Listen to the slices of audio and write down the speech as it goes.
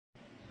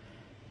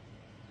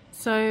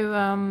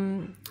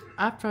So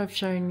after I've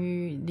shown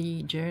you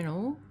the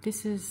journal,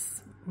 this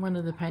is one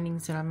of the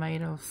paintings that I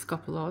made of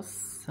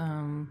scopolos.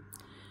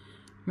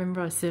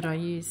 Remember I said I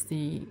used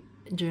the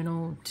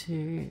journal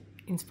to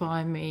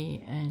inspire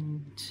me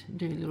and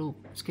do little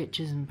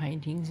sketches and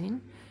paintings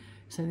in.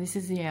 So this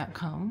is the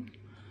outcome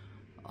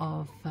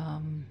of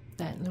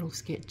that little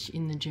sketch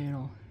in the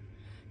journal.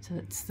 So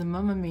it's the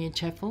Mamma Mia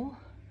Chapel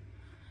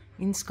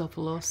in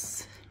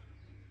Scopolos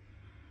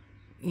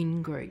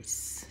in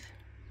Greece.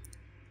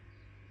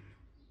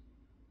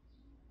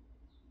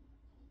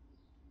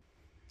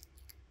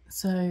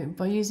 So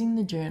by using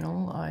the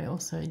journal, I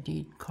also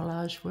did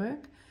collage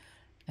work,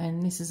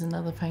 and this is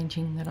another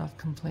painting that I've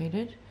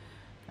completed,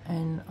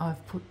 and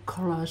I've put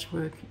collage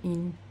work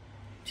in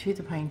to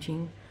the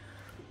painting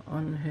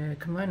on her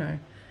kimono.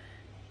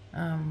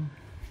 You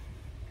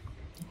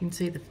can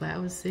see the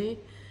flowers there.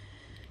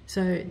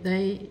 So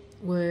they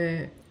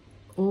were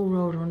all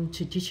rolled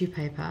onto tissue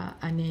paper,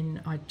 and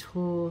then I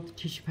tore the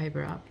tissue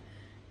paper up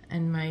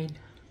and made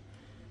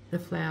the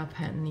flower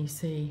pattern you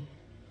see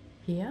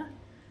here.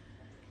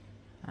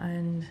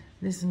 And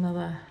there's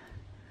another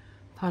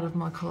part of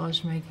my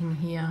collage making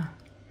here.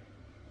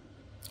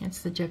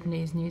 It's the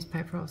Japanese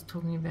newspaper I was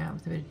talking about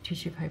with a bit of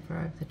tissue paper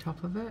over the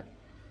top of it.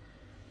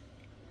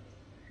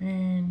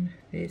 And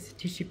there's the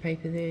tissue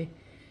paper there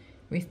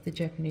with the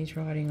Japanese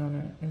writing on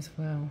it as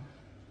well.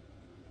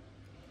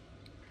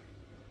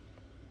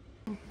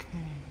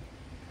 Okay,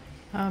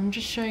 I'm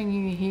just showing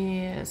you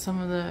here some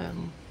of the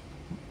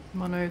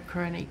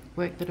monochronic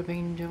work that I've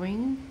been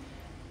doing.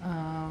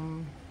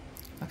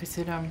 Like I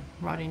said, I'm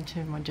right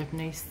into my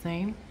Japanese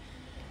theme,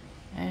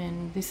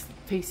 and this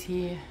piece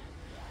here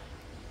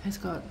has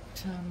got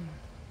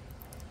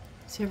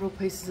several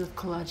pieces of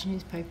collage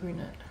newspaper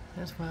in it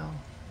as well.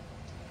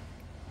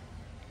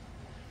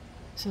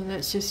 So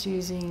that's just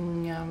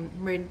using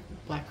red,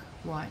 black,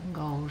 white and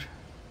gold.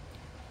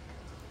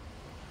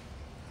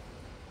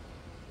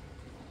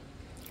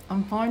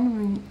 I'm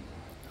finding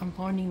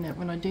that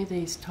when I do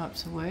these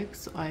types of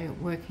works, I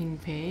work in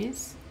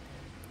pairs.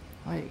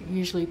 I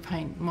usually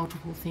paint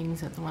multiple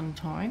things at the one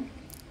time,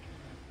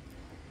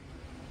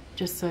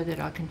 just so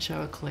that I can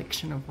show a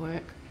collection of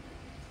work.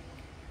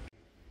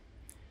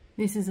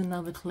 This is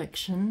another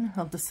collection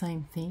of the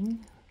same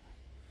thing.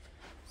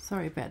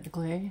 Sorry about the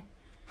glare.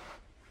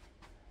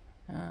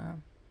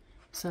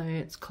 So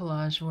it's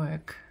collage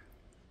work.